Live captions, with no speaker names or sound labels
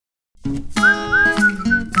Hi,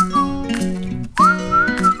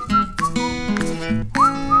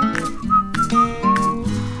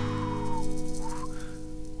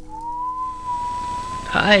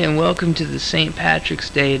 and welcome to the St. Patrick's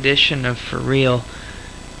Day edition of Farrell.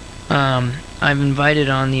 I've invited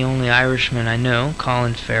on the only Irishman I know,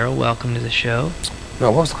 Colin Farrell. Welcome to the show.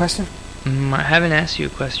 No, what was the question? I haven't asked you a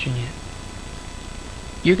question yet.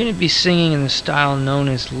 You're going to be singing in the style known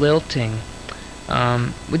as lilting.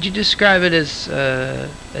 Would you describe it as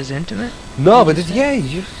intimate? No, but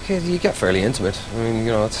you get fairly intimate. I mean,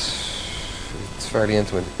 you know, it's fairly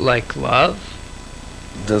intimate. Like love?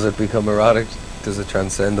 Does it become erotic? Does it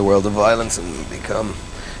transcend the world of violence and become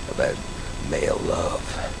about male love?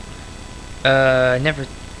 I never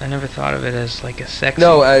thought of it as like a sexy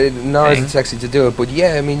No, not thing. as sexy to do it, but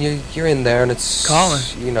yeah, I mean, you're in there and it's... Colin.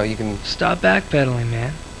 You know, you can... Stop backpedaling,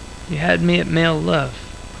 man. You had me at male love.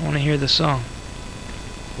 I want to hear the song.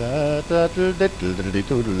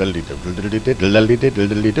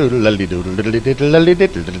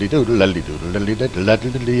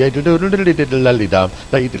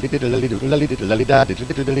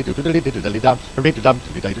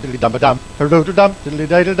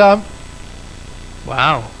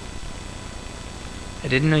 Wow. I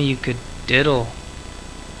didn't know you could diddle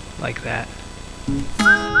like that.